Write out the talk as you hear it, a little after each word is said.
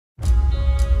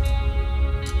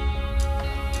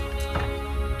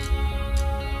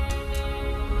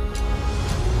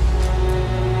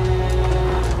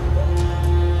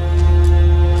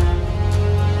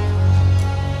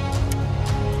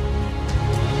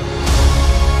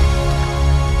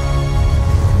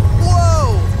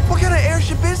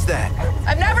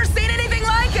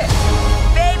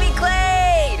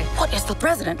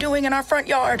president doing in our front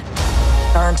yard?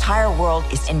 Our entire world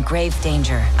is in grave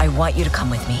danger. I want you to come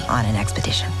with me on an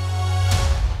expedition.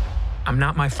 I'm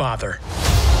not my father.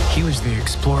 He was the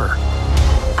explorer.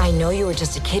 I know you were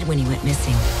just a kid when you went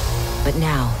missing, but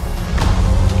now,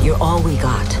 you're all we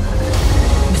got.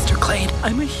 Mr. Clade,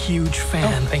 I'm a huge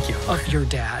fan thank you. of your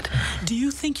dad. Do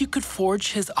you think you could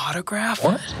forge his autograph?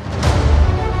 What?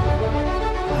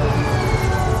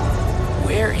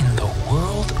 Where in the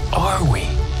world are we?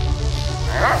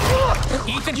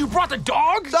 Ethan, you brought the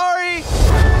dog? Sorry!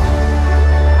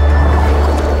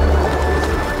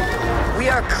 We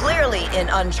are clearly in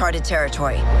uncharted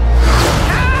territory.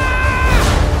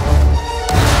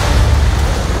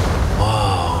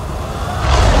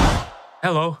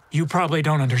 Hello. You probably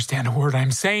don't understand a word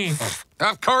I'm saying.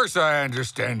 Of course I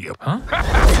understand you. Huh?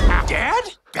 Dad?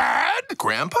 Dad?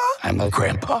 Grandpa? I'm a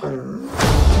grandpa.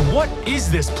 What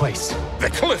is this place? The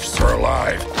cliffs are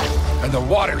alive, and the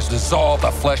waters dissolve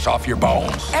the flesh off your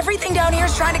bones. Everything down here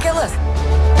is trying to kill us.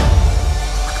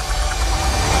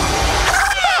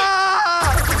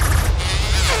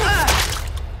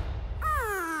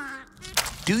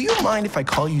 Do you mind if I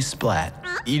call you Splat?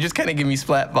 You just kind of give me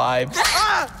Splat vibes.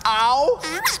 Ow!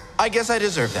 I guess I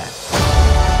deserve that.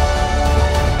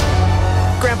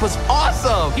 Grandpa's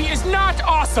awesome! He is not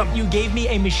awesome. You gave me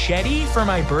a machete for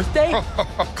my birthday?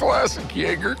 Classic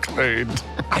Jaeger Clade.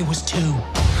 I was 2.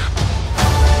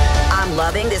 I'm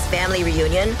loving this family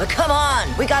reunion, but come on,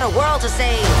 we got a world to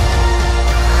save.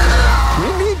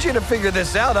 We need you to figure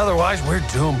this out, otherwise we're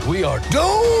doomed. We are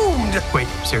doomed! Wait,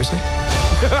 seriously?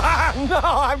 No,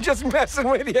 I'm just messing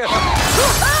with you.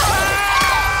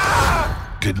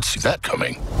 Didn't see that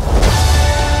coming.